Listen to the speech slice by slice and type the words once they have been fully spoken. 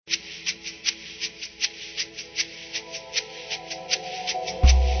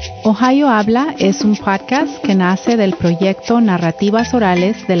Ohio Habla es un podcast que nace del proyecto Narrativas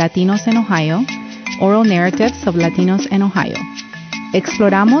Orales de Latinos en Ohio, Oral Narratives of Latinos in Ohio.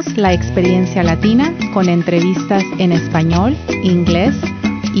 Exploramos la experiencia latina con entrevistas en español, inglés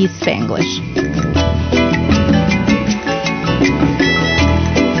y Spanglish.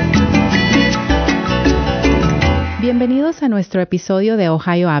 Bienvenidos a nuestro episodio de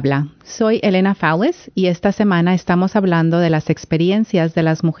Ohio Habla. Soy Elena Fowles y esta semana estamos hablando de las experiencias de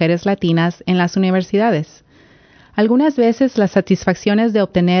las mujeres latinas en las universidades. Algunas veces las satisfacciones de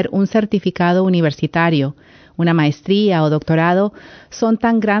obtener un certificado universitario, una maestría o doctorado son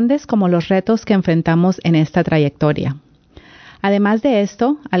tan grandes como los retos que enfrentamos en esta trayectoria. Además de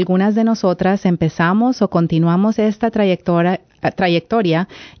esto, algunas de nosotras empezamos o continuamos esta trayectoria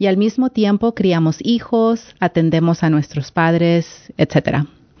y al mismo tiempo criamos hijos, atendemos a nuestros padres, etc.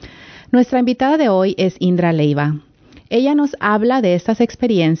 Nuestra invitada de hoy es Indra Leiva. Ella nos habla de estas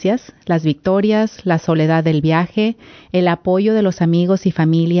experiencias, las victorias, la soledad del viaje, el apoyo de los amigos y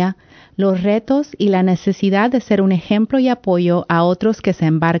familia, los retos y la necesidad de ser un ejemplo y apoyo a otros que se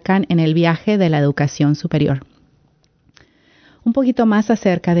embarcan en el viaje de la educación superior. Un poquito más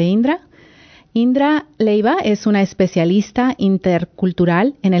acerca de Indra. Indra Leiva es una especialista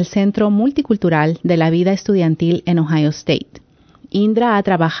intercultural en el Centro Multicultural de la Vida Estudiantil en Ohio State. Indra ha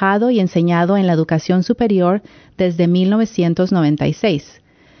trabajado y enseñado en la educación superior desde 1996.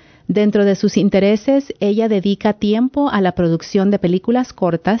 Dentro de sus intereses, ella dedica tiempo a la producción de películas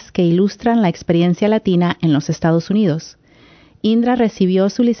cortas que ilustran la experiencia latina en los Estados Unidos. Indra recibió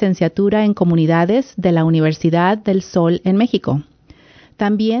su licenciatura en Comunidades de la Universidad del Sol en México.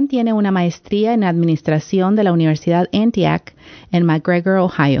 También tiene una maestría en Administración de la Universidad Antioch en McGregor,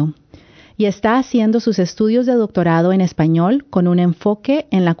 Ohio. Y está haciendo sus estudios de doctorado en español con un enfoque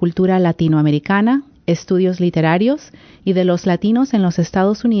en la cultura latinoamericana, estudios literarios y de los latinos en los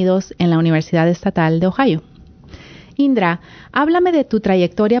Estados Unidos en la Universidad Estatal de Ohio. Indra, háblame de tu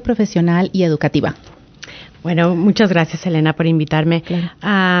trayectoria profesional y educativa. Bueno, muchas gracias, Elena, por invitarme.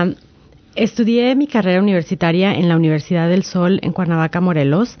 Claro. Estudié mi carrera universitaria en la Universidad del Sol en Cuernavaca,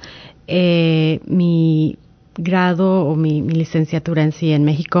 Morelos. Mi grado o mi licenciatura en sí en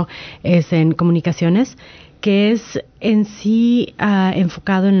México es en comunicaciones, que es en sí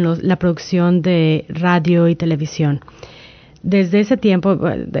enfocado en la producción de radio y televisión. Desde ese tiempo,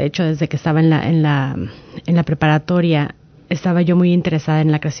 de hecho desde que estaba en la preparatoria, estaba yo muy interesada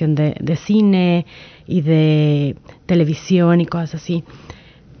en la creación de cine y de televisión y cosas así.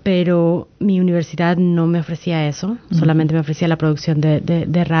 Pero mi universidad no me ofrecía eso, solamente me ofrecía la producción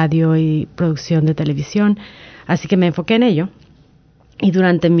de radio y producción de televisión, así que me enfoqué en ello. Y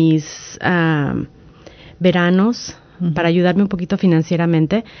durante mis veranos, para ayudarme un poquito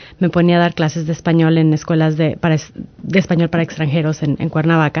financieramente, me ponía a dar clases de español en escuelas de español para extranjeros en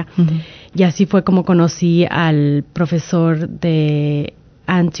Cuernavaca. Y así fue como conocí al profesor de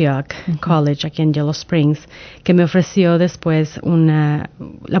Antioch College, aquí en Yellow Springs, que me ofreció después la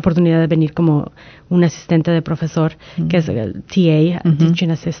oportunidad de venir como un asistente de profesor, que es el TA,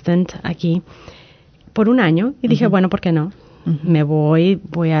 Teaching Assistant, aquí, por un año. Y dije, bueno, ¿por qué no? Me voy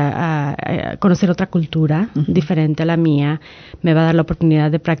a conocer otra cultura diferente a la mía. Me va a dar la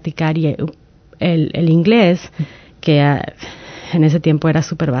oportunidad de practicar y el inglés, que en ese tiempo era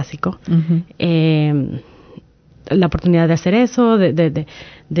súper básico. La oportunidad de hacer eso, de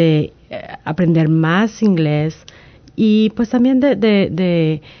aprender más inglés y pues también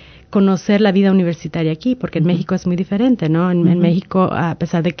de conocer la vida universitaria aquí, porque en México es muy diferente, ¿no? En México, a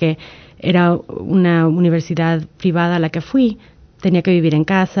pesar de que era una universidad privada a la que fui, tenía que vivir en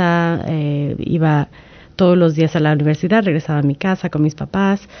casa, iba todos los días a la universidad, regresaba a mi casa con mis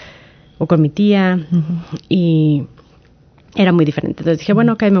papás o con mi tía y era muy diferente. Entonces dije,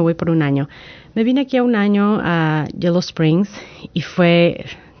 bueno, ok, me voy por un año. Me vine aquí a un año a Yellow Springs y fue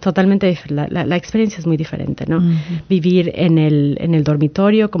totalmente diferente. La experiencia es muy diferente, ¿no? Vivir en el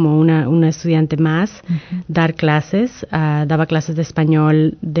dormitorio como una estudiante más, dar clases, daba clases de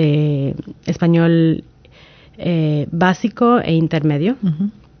español básico e intermedio,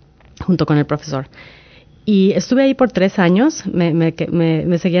 junto con el profesor. Y estuve ahí por 3 años,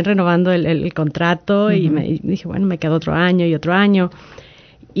 me seguían renovando el contrato y dije, bueno, me quedo otro año y otro año.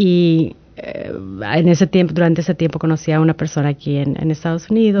 Y durante ese tiempo conocí a una persona aquí en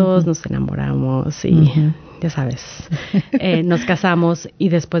Estados Unidos, nos enamoramos y ya sabes, nos casamos y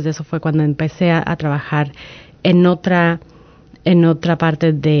después de eso fue cuando empecé a trabajar en otra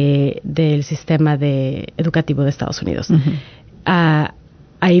parte del sistema educativo de Estados Unidos.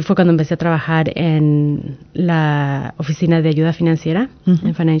 Ahí fue cuando empecé a trabajar en la oficina de ayuda financiera,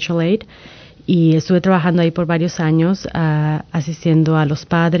 en Financial Aid, Y estuve trabajando ahí por varios años, asistiendo a los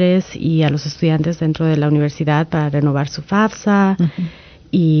padres y a los estudiantes dentro de la universidad para renovar su FAFSA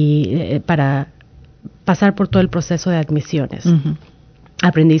y para pasar por todo el proceso de admisiones.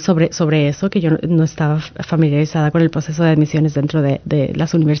 Aprendí sobre eso, que yo no estaba familiarizada con el proceso de admisiones dentro de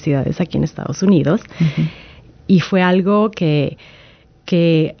las universidades aquí en Estados Unidos. Y fue algo que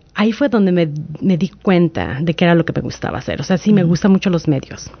ahí fue donde me di cuenta de que era lo que me gustaba hacer. O sea, sí, me gustan mucho los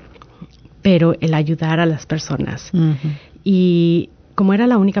medios, pero el ayudar a las personas. Y como era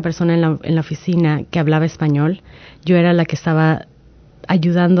la única persona en la oficina que hablaba español, yo era la que estaba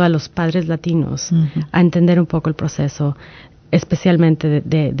ayudando a los padres latinos a entender un poco el proceso, especialmente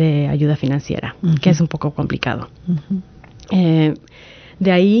de ayuda financiera, que es un poco complicado.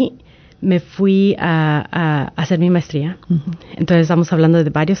 De ahí me fui a hacer mi maestría. Entonces estamos hablando de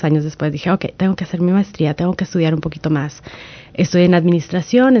varios años después. Dije, ok, tengo que hacer mi maestría, tengo que estudiar un poquito más. Estoy en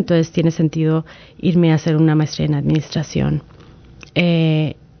administración, entonces tiene sentido irme a hacer una maestría en administración.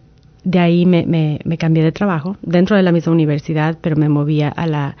 De ahí me cambié de trabajo dentro de la misma universidad, pero me movía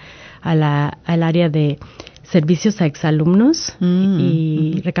al área de servicios a exalumnos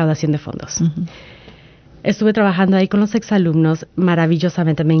y recaudación de fondos. Estuve trabajando ahí con los exalumnos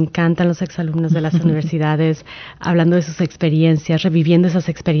maravillosamente. Me encantan los exalumnos de las universidades, hablando de sus experiencias, reviviendo esas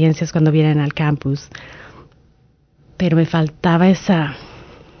experiencias cuando vienen al campus. Pero me faltaba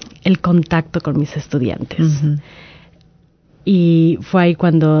el contacto con mis estudiantes. Y fue ahí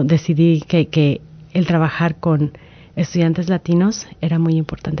cuando decidí que el trabajar con estudiantes latinos era muy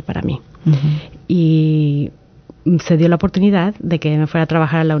importante para mí. Y se dio la oportunidad de que me fuera a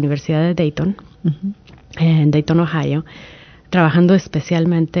trabajar a la Universidad de Dayton, en Dayton, Ohio, trabajando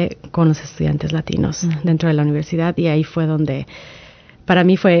especialmente con los estudiantes latinos dentro de la universidad. Y ahí fue donde, para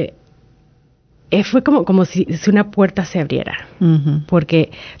mí fue como si una puerta se abriera,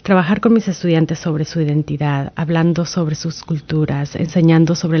 porque trabajar con mis estudiantes sobre su identidad, hablando sobre sus culturas,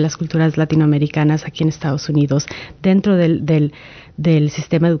 enseñando sobre las culturas latinoamericanas aquí en Estados Unidos, dentro del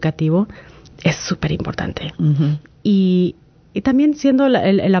sistema educativo, es súper importante. Y también siendo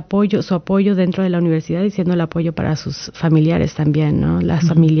el apoyo, su apoyo dentro de la universidad y siendo el apoyo para sus familiares también, ¿no? Las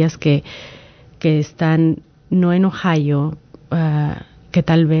familias que están no en Ohio, que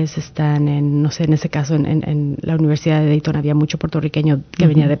tal vez están en, no sé, en ese caso en la Universidad de Dayton había mucho puertorriqueño que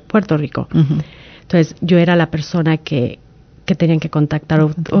venía de Puerto Rico. Entonces yo era la persona que tenían que contactar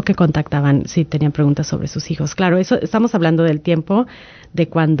o que contactaban si tenían preguntas sobre sus hijos. Claro, eso estamos hablando del tiempo de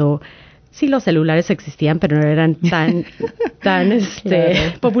cuando sí los celulares existían, pero no eran tan claro,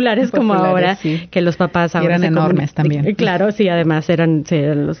 populares como ahora, sí. Que los papás ahora eran enormes también. Claro, sí, además eran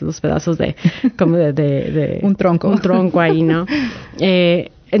los pedazos como de un tronco ahí, ¿no?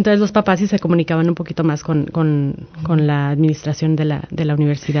 Entonces los papás sí se comunicaban un poquito más con la administración de la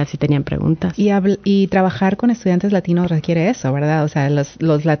universidad si tenían preguntas. Y trabajar con estudiantes latinos requiere eso, ¿verdad? O sea,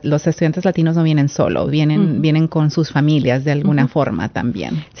 los estudiantes latinos no vienen solo, vienen con sus familias de alguna forma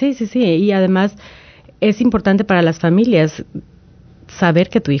también. Sí. Y además es importante para las familias saber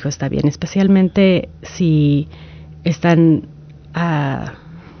que tu hijo está bien, especialmente si están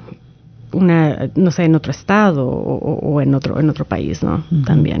no sé, en otro estado o en otro país, ¿no?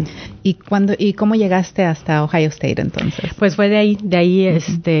 También. ¿Y cómo llegaste hasta Ohio State entonces? Pues fue de ahí,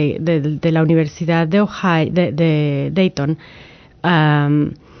 de la Universidad de Ohio, de Dayton.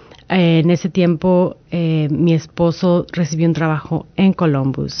 En ese tiempo, mi esposo recibió un trabajo en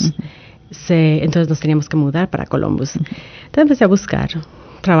Columbus. Entonces nos teníamos que mudar para Columbus. Entonces empecé a buscar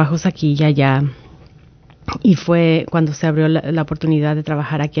trabajos aquí y allá. Y fue cuando se abrió la oportunidad de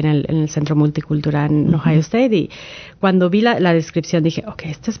trabajar aquí en el Centro Multicultural en Ohio State. Y cuando vi la descripción dije, ok,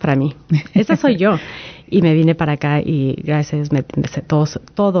 esto es para mí. Esta soy yo. Y me vine para acá y gracias a Dios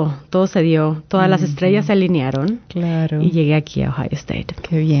todo se dio. Todas las estrellas se alinearon. Claro. Y llegué aquí a Ohio State.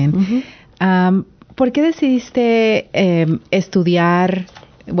 Qué bien. ¿Por qué decidiste estudiar?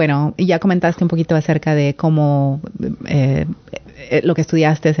 Bueno, ya comentaste un poquito acerca de cómo lo que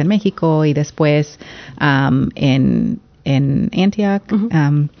estudiaste en México y después en Antioch.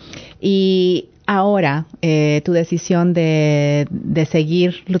 Y ahora tu decisión de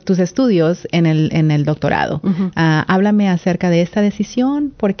seguir tus estudios en el doctorado. Háblame acerca de esta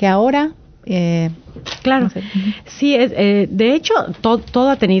decisión, porque ahora... claro, no sé. Sí, de hecho todo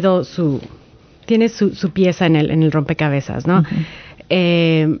ha tenido tiene su pieza en el rompecabezas, ¿no?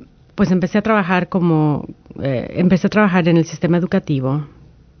 Pues empecé a trabajar en el sistema educativo.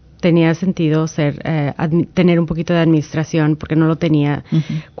 Tenía sentido tener un poquito de administración porque no lo tenía.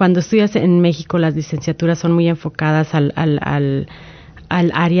 Cuando estudias en México, las licenciaturas son muy enfocadas al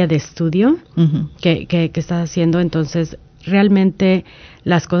área de estudio que estás haciendo. Entonces, realmente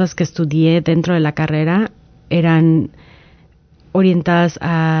las cosas que estudié dentro de la carrera eran orientadas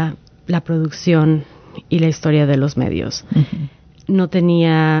a la producción y la historia de los medios. No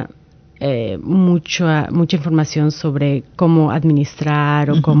tenía mucha información sobre cómo administrar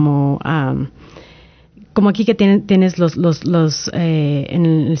o cómo... como aquí que tienes los en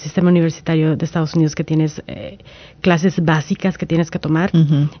el sistema universitario de Estados Unidos que tienes clases básicas que tienes que tomar,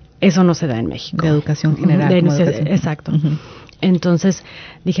 eso no se da en México. De educación general. Exacto. Entonces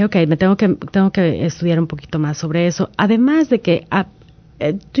dije, okay, tengo que estudiar un poquito más sobre eso. Además de que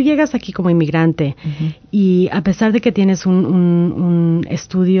tú llegas aquí como inmigrante y a pesar de que tienes un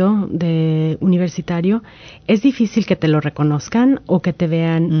estudio universitario, es difícil que te lo reconozcan o que te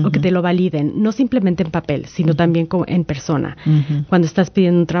vean o que te lo validen, no simplemente en papel, sino también como en persona. Cuando estás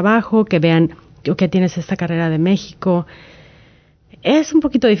pidiendo un trabajo, que vean que tienes esta carrera de México, es un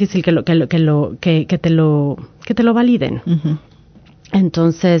poquito difícil que te lo validen.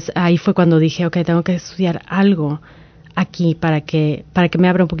 Entonces ahí fue cuando dije, okay, tengo que estudiar algo aquí para que me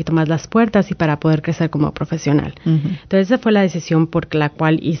abra un poquito más las puertas y para poder crecer como profesional. Entonces esa fue la decisión por la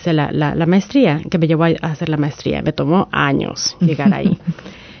cual hice la maestría, que me llevó a hacer la maestría. Me tomó años llegar ahí.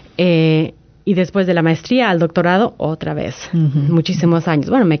 Y después de la maestría al doctorado, otra vez, muchísimos años.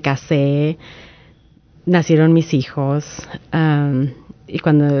 Bueno, me casé, nacieron mis hijos, y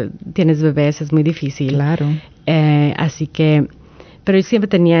cuando tienes bebés es muy difícil. Claro. Así que... Pero yo siempre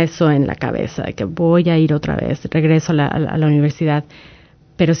tenía eso en la cabeza, que voy a ir otra vez, regreso a la universidad.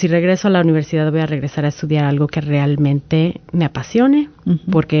 Pero si regreso a la universidad voy a regresar a estudiar algo que realmente me apasione,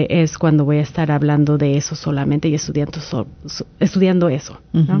 porque es cuando voy a estar hablando de eso solamente y estudiando eso,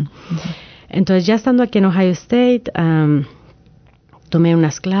 ¿no? Entonces ya estando aquí en Ohio State, tomé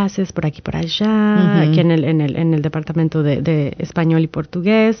unas clases por aquí y por allá, aquí en el departamento de español y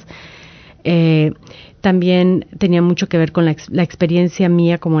portugués. También tenía mucho que ver con la experiencia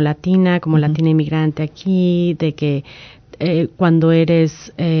mía como latina inmigrante aquí, de que cuando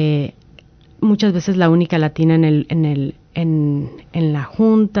eres muchas veces la única latina en la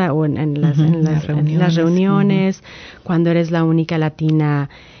junta o en las reuniones, cuando eres la única latina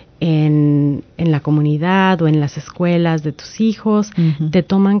en la comunidad o en las escuelas de tus hijos, te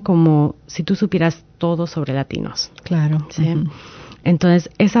toman como si tú supieras todo sobre latinos. Claro. ¿Sí? Entonces,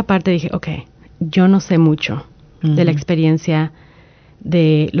 esa parte dije, okay, yo no sé mucho de la experiencia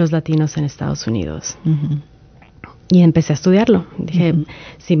de los latinos en Estados Unidos. Y empecé a estudiarlo. Dije,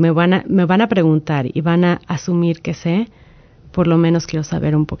 si me van a preguntar y van a asumir que sé, por lo menos quiero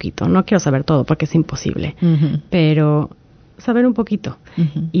saber un poquito. No quiero saber todo porque es imposible, pero saber un poquito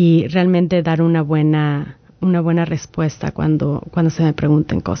y realmente dar una buena respuesta cuando se me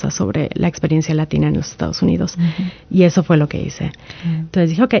pregunten cosas sobre la experiencia latina en los Estados Unidos. Y eso fue lo que hice.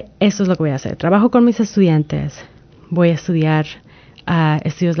 Entonces dije, okay, eso es lo que voy a hacer. Trabajo con mis estudiantes, voy a estudiar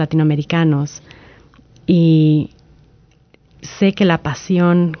estudios latinoamericanos y sé que la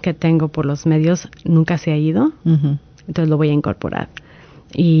pasión que tengo por los medios nunca se ha ido, entonces lo voy a incorporar.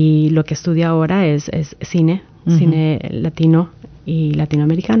 Y lo que estudio ahora es cine latino y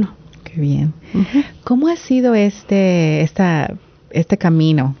latinoamericano. Qué bien. ¿Cómo ha sido este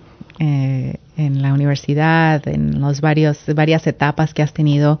camino en la universidad, en varias etapas que has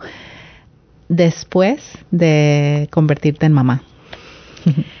tenido después de convertirte en mamá?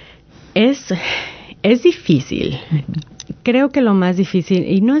 Es difícil. Creo que lo más difícil,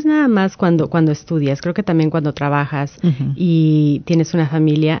 y no es nada más cuando estudias, creo que también cuando trabajas y tienes una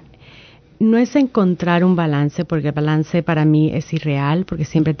familia, no es encontrar un balance, porque el balance para mí es irreal, porque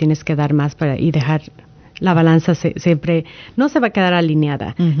siempre tienes que dar más y dejar la balanza siempre, no se va a quedar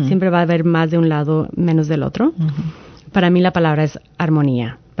alineada, siempre va a haber más de un lado, menos del otro. Para mí la palabra es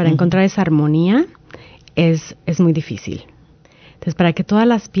armonía. Para encontrar esa armonía es muy difícil. Entonces, para que todas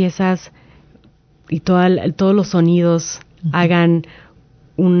las piezas y todos los sonidos hagan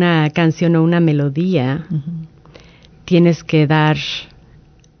una canción o una melodía, tienes que dar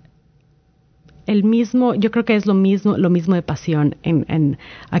yo creo que es lo mismo de pasión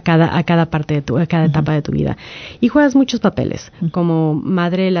a cada parte a cada etapa de tu vida. Y juegas muchos papeles, como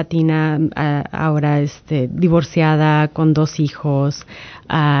madre latina, ahora divorciada, con 2 hijos,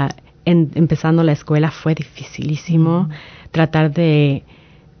 empezando la escuela fue dificilísimo. Tratar de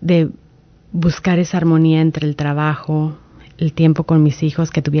buscar esa armonía entre el trabajo, el tiempo con mis hijos,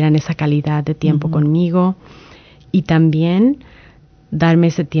 que tuvieran esa calidad de tiempo conmigo, y también darme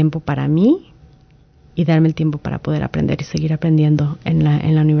ese tiempo para mí y darme el tiempo para poder aprender y seguir aprendiendo en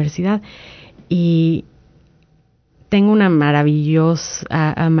la universidad. Y tengo una maravillosa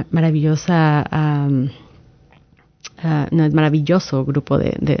no, es maravilloso grupo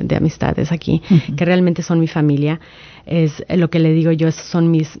de amistades aquí, que realmente son mi familia. Es lo que le digo yo,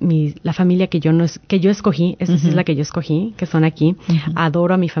 son la familia que yo escogí, esa sí es la que yo escogí, que son aquí.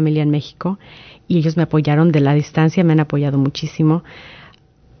 Adoro a mi familia en México y ellos me apoyaron de la distancia, me han apoyado muchísimo.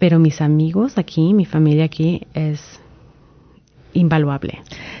 Pero mis amigos aquí, mi familia aquí es invaluable.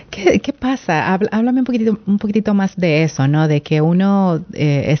 ¿Qué pasa? Háblame un poquitito más de eso, ¿no? De que uno,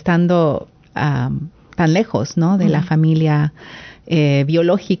 estando tan lejos, ¿no? De la familia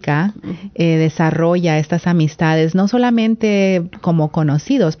biológica, desarrolla estas amistades, no solamente como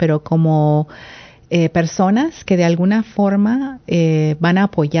conocidos, pero como personas que de alguna forma van a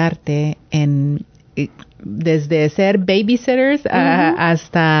apoyarte desde ser babysitters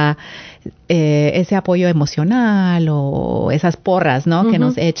hasta ese apoyo emocional o esas porras, ¿no? Que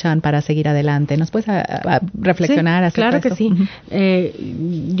nos echan para seguir adelante. ¿Nos puedes reflexionar acerca de eso? Claro que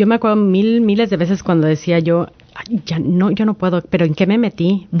sí. Yo me acuerdo miles de veces cuando decía yo no puedo, pero ¿en qué me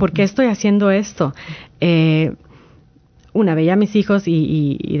metí? ¿Por qué estoy haciendo esto? Veía a mis hijos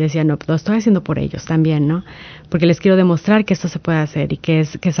y decía, no, lo estoy haciendo por ellos también, ¿no? Porque les quiero demostrar que esto se puede hacer y que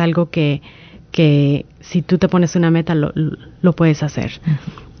es algo que si tú te pones una meta, lo puedes hacer.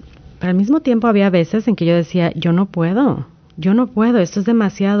 Pero al mismo tiempo había veces en que yo decía, yo no puedo, esto es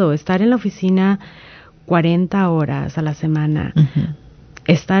demasiado. Estar en la oficina 40 horas a la semana,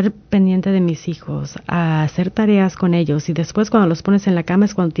 estar pendiente de mis hijos, a hacer tareas con ellos y después cuando los pones en la cama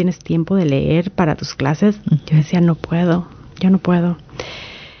es cuando tienes tiempo de leer para tus clases. Yo decía, yo no puedo.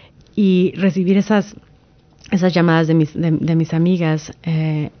 Y recibir esas llamadas de mis amigas,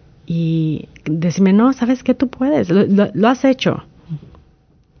 y decirme, no, ¿sabes qué? Tú puedes, lo has hecho.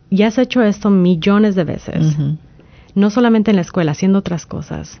 Y has hecho esto millones de veces. No solamente en la escuela, haciendo otras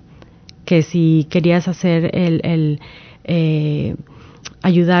cosas. Que si querías hacer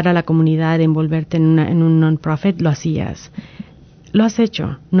ayudar a la comunidad, envolverte en un non-profit, lo hacías. Lo has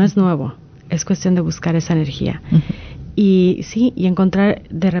hecho, no es nuevo. Es cuestión de buscar esa energía. Y encontrar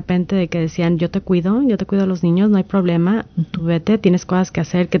de repente de que decían, yo te cuido a los niños, no hay problema, tú vete, tienes cosas que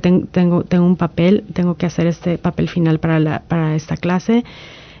hacer, que tengo un papel, tengo que hacer este papel final para esta clase,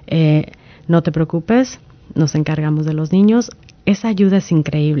 no te preocupes, nos encargamos de los niños. Esa ayuda es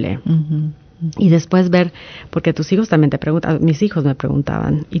increíble. Y después ver, porque tus hijos también te preguntan, mis hijos me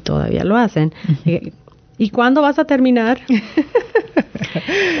preguntaban, y todavía lo hacen, ¿y cuándo vas a terminar?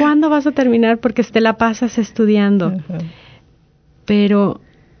 ¿Cuándo vas a terminar? Porque te la pasas estudiando. Pero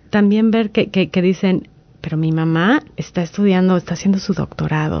también ver que dicen, pero mi mamá está estudiando, está haciendo su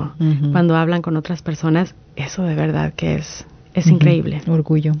doctorado. Cuando hablan con otras personas, eso de verdad que es increíble.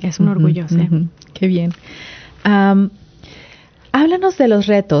 Orgullo. Es un orgullo, sí. Qué bien. Háblanos de los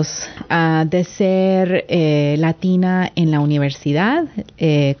retos de ser latina en la universidad,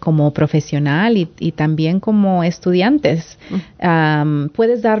 como profesional y también como estudiantes.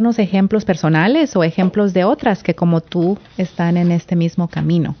 ¿Puedes darnos ejemplos personales o ejemplos de otras que como tú están en este mismo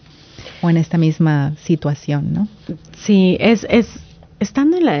camino o en esta misma situación, ¿no? Sí, es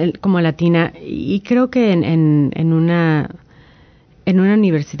estando como latina, y creo que en una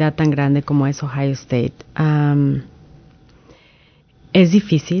universidad tan grande como es Ohio State, es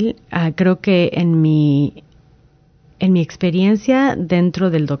difícil. Creo que en mi experiencia dentro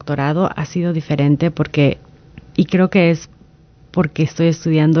del doctorado ha sido diferente y creo que es porque estoy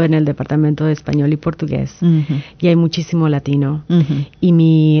estudiando en el departamento de español y portugués y hay muchísimo latino y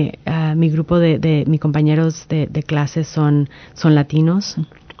mi grupo de mis compañeros de clases son latinos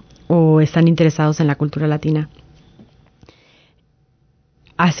o están interesados en la cultura latina.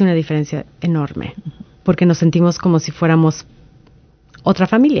 Hace una diferencia enorme porque nos sentimos como si fuéramos otra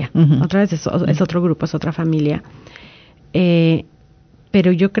familia. Otra vez es otro grupo, es otra familia.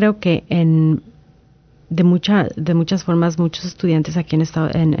 Pero yo creo que de muchas formas, muchos estudiantes aquí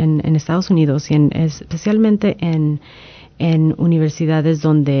en Estados Unidos y especialmente en universidades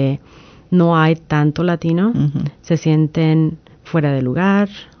donde no hay tanto latino, se sienten fuera de lugar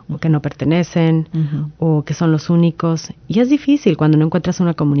o que no pertenecen o que son los únicos. Y es difícil cuando no encuentras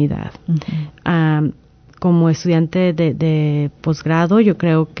una comunidad. Como estudiante de posgrado, yo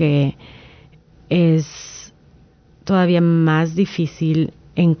creo que es todavía más difícil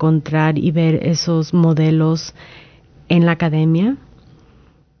encontrar y ver esos modelos en la academia.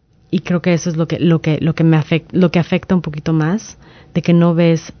 Y creo que eso es lo que afecta un poquito más, de que no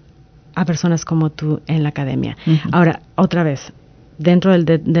ves a personas como tú en la academia. Ahora, otra vez, dentro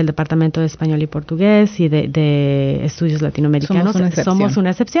del Departamento de Español y Portugués y de Estudios Latinoamericanos, somos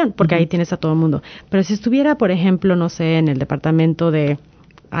una excepción, porque ahí tienes a todo el mundo. Pero si estuviera, por ejemplo, no sé, en el Departamento de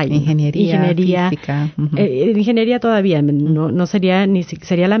Ingeniería, física. Ingeniería todavía, no sería,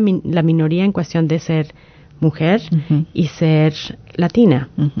 sería la minoría en cuestión de ser mujer Uh-huh. y ser latina.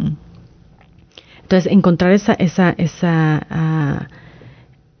 Uh-huh. Entonces, encontrar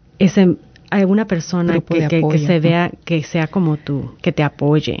alguna persona que se vea, que sea como tú, que te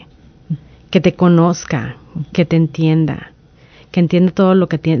apoye, que te conozca, que te entienda, que entienda todo lo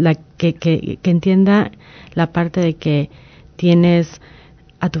que tiene, que entienda la parte de que tienes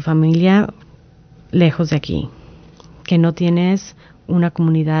a tu familia lejos de aquí, que no tienes una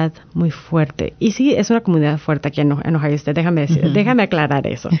comunidad muy fuerte. Y sí, es una comunidad fuerte aquí en Ohio State, déjame aclarar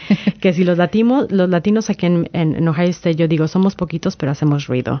eso. Que si los latinos aquí en Ohio State, yo digo, somos poquitos, pero hacemos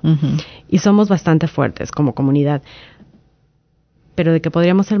ruido. Uh-huh. Y somos bastante fuertes como comunidad. Pero de que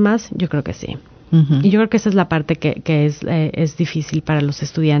podríamos ser más, yo creo que sí. Uh-huh. Y yo creo que esa es la parte que es difícil para los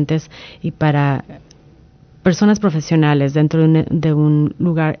estudiantes y para personas profesionales dentro de un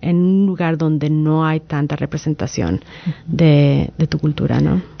lugar, en un lugar donde no hay tanta representación de tu cultura,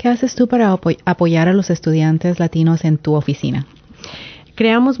 ¿no? ¿Qué haces tú para apoyar a los estudiantes latinos en tu oficina?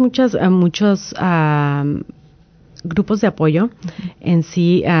 Creamos muchos grupos de apoyo. En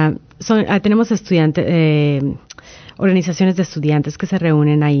sí, tenemos organizaciones de estudiantes que se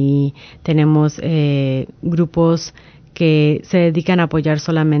reúnen ahí. Tenemos grupos que se dedican a apoyar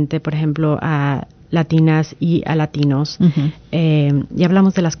solamente, por ejemplo, a latinas y a latinos. Uh-huh. Y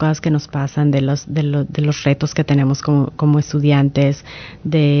hablamos de las cosas que nos pasan, de los retos que tenemos como estudiantes,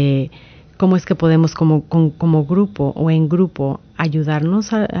 de cómo es que podemos como grupo o en grupo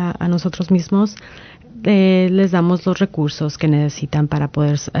ayudarnos a nosotros mismos. Les damos los recursos que necesitan para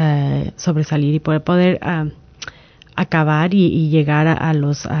poder sobresalir y poder acabar y llegar a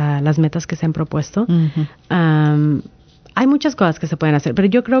las metas que se han propuesto. Uh-huh. Hay muchas cosas que se pueden hacer, pero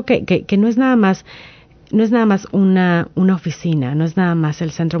yo creo que no es nada más una oficina, no es nada más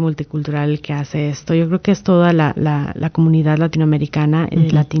el Centro Multicultural el que hace esto. Yo creo que es toda la comunidad latinoamericana y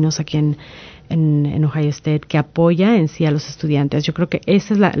Uh-huh. latinos aquí en Ohio State que apoya en sí a los estudiantes. Yo creo que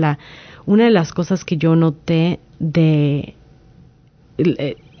esa es una de las cosas que yo noté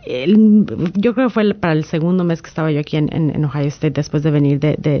yo creo que fue para el segundo mes que estaba yo aquí en Ohio State, después de venir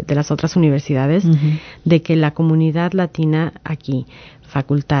de las otras universidades, Uh-huh. de que la comunidad latina aquí,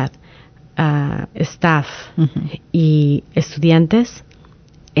 facultad, staff Uh-huh. y estudiantes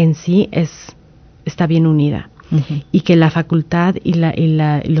en sí está bien unida. Uh-huh. Y que la facultad y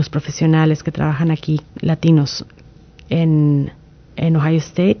los profesionales que trabajan aquí, latinos, en Ohio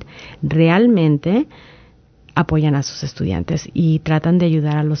State, realmente apoyan a sus estudiantes y tratan de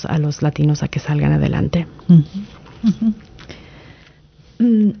ayudar a los latinos a que salgan adelante. Uh-huh.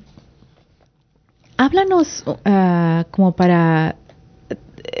 Uh-huh. Háblanos como para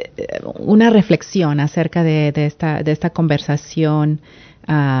una reflexión acerca de esta conversación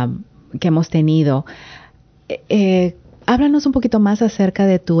que hemos tenido. Háblanos un poquito más acerca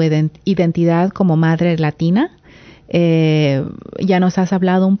de tu identidad como madre latina. Ya nos has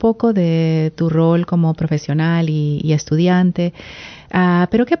hablado un poco de tu rol como profesional y estudiante,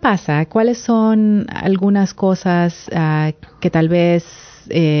 pero ¿qué pasa? ¿Cuáles son algunas cosas que tal vez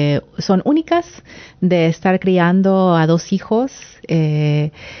son únicas de estar criando a dos hijos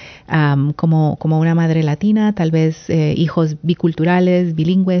como una madre latina, tal vez hijos biculturales,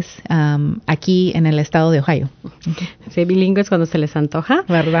 bilingües, aquí en el estado de Ohio? Sí, bilingües cuando se les antoja.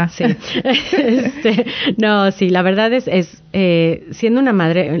 ¿Verdad? Sí. No, sí, la verdad es siendo una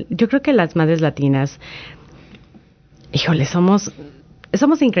madre, yo creo que las madres latinas, híjole, somos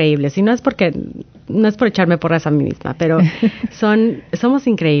increíbles, y no es por echarme porras a mí misma, pero somos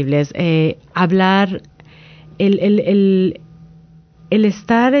increíbles. Hablar, el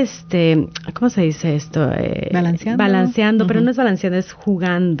estar, ¿cómo se dice esto? Balanceando, pero no es balanceando, es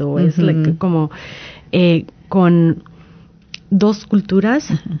jugando, es como con dos culturas,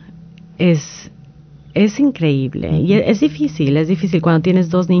 es increíble. Y es difícil cuando tienes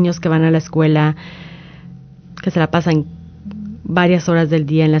dos niños que van a la escuela, que se la pasan varias horas del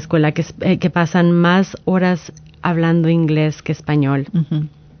día en la escuela, que pasan más horas hablando inglés que español. Uh-huh.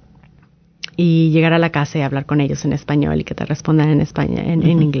 Y llegar a la casa y hablar con ellos en español y que te respondan en español,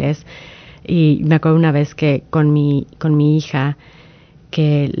 en inglés. Y me acuerdo una vez que con mi hija,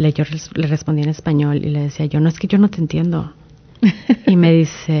 que yo le respondí en español y le decía no, es que yo no te entiendo. Y me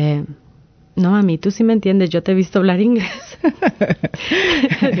dice, no, mami, tú sí me entiendes, yo te he visto hablar inglés.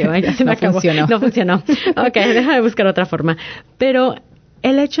 Digo, ya se me acabó. No funcionó. Ok, déjame buscar otra forma. Pero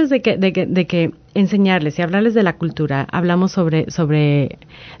el hecho es de que enseñarles y hablarles de la cultura. Hablamos sobre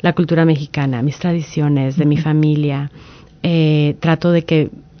la cultura mexicana, mis tradiciones, de mi familia. Trato de que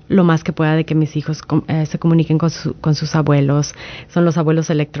lo más que pueda de que mis hijos se comuniquen con sus abuelos. Son los abuelos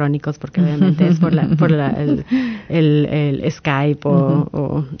electrónicos, porque obviamente es por el Skype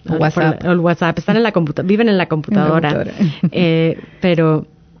o WhatsApp. O el WhatsApp. Están en la viven en la computadora. Pero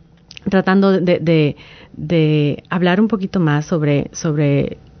tratando de hablar un poquito más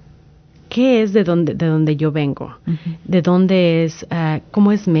sobre qué es de donde yo vengo, de dónde es,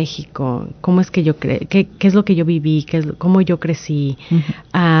 cómo es México, cómo es que qué es lo que yo viví, cómo yo crecí,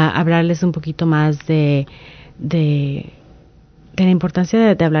 hablarles un poquito más de la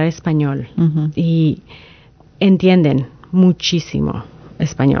importancia de hablar español, y entienden muchísimo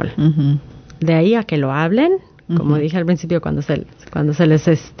español. De ahí a que lo hablen, como dije al principio, cuando se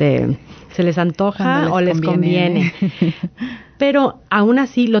les antoja o les conviene. Pero aún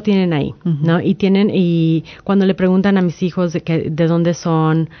así lo tienen ahí, ¿no? Y cuando le preguntan a mis hijos de dónde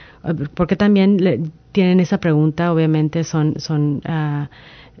son, porque también tienen esa pregunta, obviamente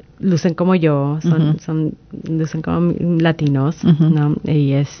lucen como yo, lucen como latinos, ¿no?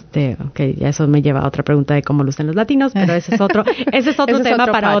 Y okay, ya eso me lleva a otra pregunta de cómo lucen los latinos, pero ese es otro tema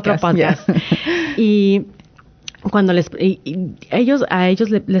para otro podcast. Yeah. Y cuando a ellos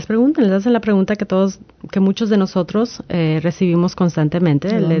les preguntan, les hacen la pregunta que muchos de nosotros recibimos constantemente,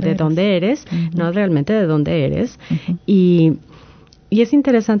 ¿de dónde eres? No realmente de dónde eres. Y es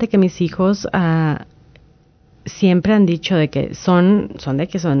interesante que mis hijos siempre han dicho de que son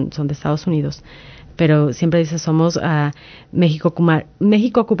de Estados Unidos, pero siempre dicen somos México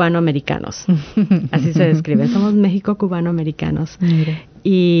cubano americanos. Así se describen, somos México cubano americanos.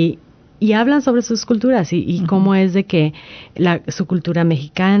 Y hablan sobre sus culturas y cómo es de que su cultura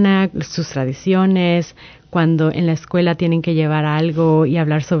mexicana, sus tradiciones, cuando en la escuela tienen que llevar algo y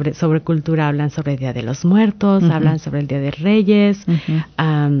hablar sobre cultura, hablan sobre el Día de los Muertos, hablan sobre el Día de Reyes,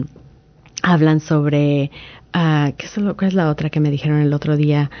 hablan sobre, ¿cuál es la otra que me dijeron el otro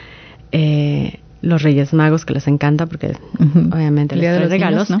día? Los Reyes Magos, que les encanta porque obviamente les traen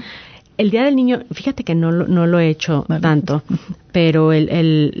regalos. Niños, ¿no? El Día del Niño, fíjate que no lo he hecho tanto, pero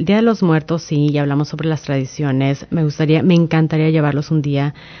el Día de los Muertos sí, ya hablamos sobre las tradiciones. Me encantaría llevarlos un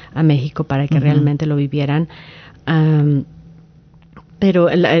día a México para que realmente lo vivieran. Pero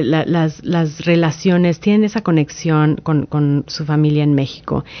las relaciones tienen esa conexión con su familia en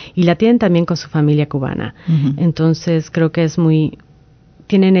México y la tienen también con su familia cubana. Entonces creo que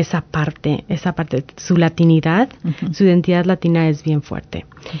tienen esa parte, su latinidad, su identidad latina es bien fuerte.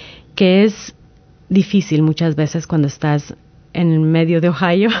 Que es difícil muchas veces cuando estás en medio de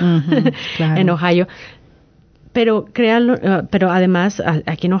Ohio, claro. En Ohio, pero además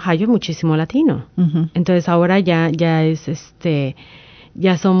aquí en Ohio hay muchísimo latino. Entonces ahora ya es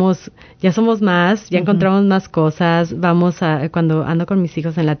ya somos más, ya encontramos más cosas. Cuando ando con mis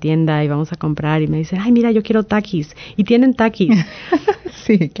hijos en la tienda y vamos a comprar y me dicen, ay, mira, yo quiero Takis, y tienen Takis.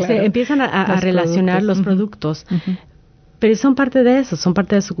 Sí, claro. Se empiezan a relacionar los productos. Pero son parte de eso, son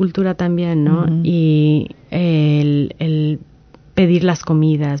parte de su cultura también, ¿no? Y el pedir las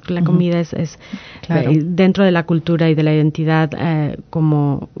comidas, la comida es claro. Dentro de la cultura y de la identidad,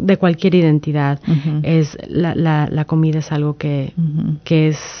 como de cualquier identidad, es la comida es algo que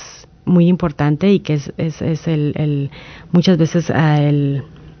es muy importante y que es muchas veces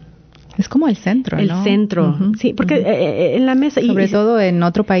es como el centro, ¿no? El centro, sí, porque en la mesa... Sobre todo en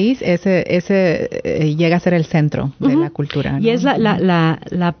otro país, ese llega a ser el centro de la cultura, ¿no? Y es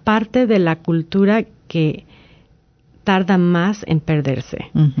la parte de la cultura que tarda más en perderse.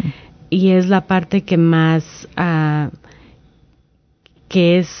 Y es la parte que más...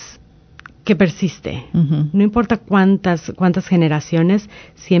 que persiste. No importa cuántas generaciones,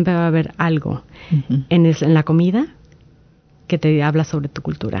 siempre va a haber algo en la comida que te habla sobre tu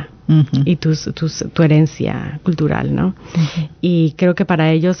cultura y tu herencia cultural, ¿no? Y creo que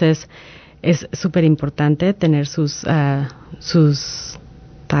para ellos es súper importante tener sus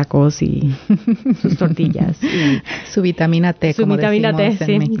tacos y sus tortillas. Y su vitamina T, su vitamina T,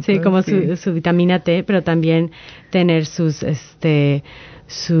 sí, como su vitamina T, pero también tener sus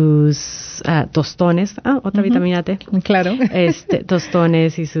tostones, otra vitamina T. Claro.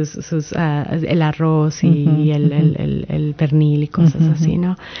 Tostones y el arroz y el pernil y cosas así,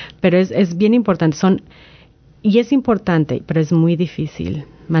 ¿no? Pero es bien importante, y es importante, pero es muy difícil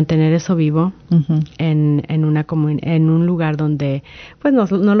mantener eso vivo en un lugar donde pues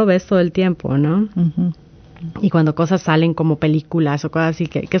no lo ves todo el tiempo, ¿no? Y cuando cosas salen como películas o cosas así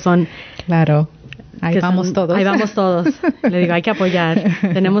que son... Claro. Ahí vamos todos. Ahí vamos todos. Le digo, hay que apoyar.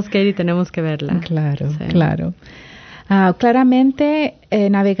 Tenemos que ir y tenemos que verla. Claro, sí. Claro. Claramente,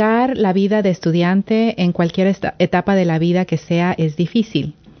 navegar la vida de estudiante en cualquier etapa de la vida que sea es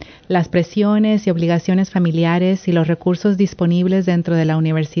difícil. Las presiones y obligaciones familiares y los recursos disponibles dentro de la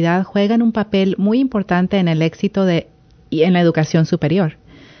universidad juegan un papel muy importante en el éxito y en la educación superior.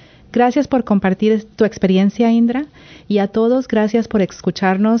 Gracias por compartir tu experiencia, Indra, y a todos gracias por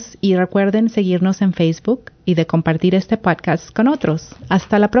escucharnos y recuerden seguirnos en Facebook y de compartir este podcast con otros.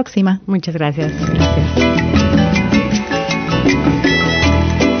 Hasta la próxima. Muchas gracias. Gracias.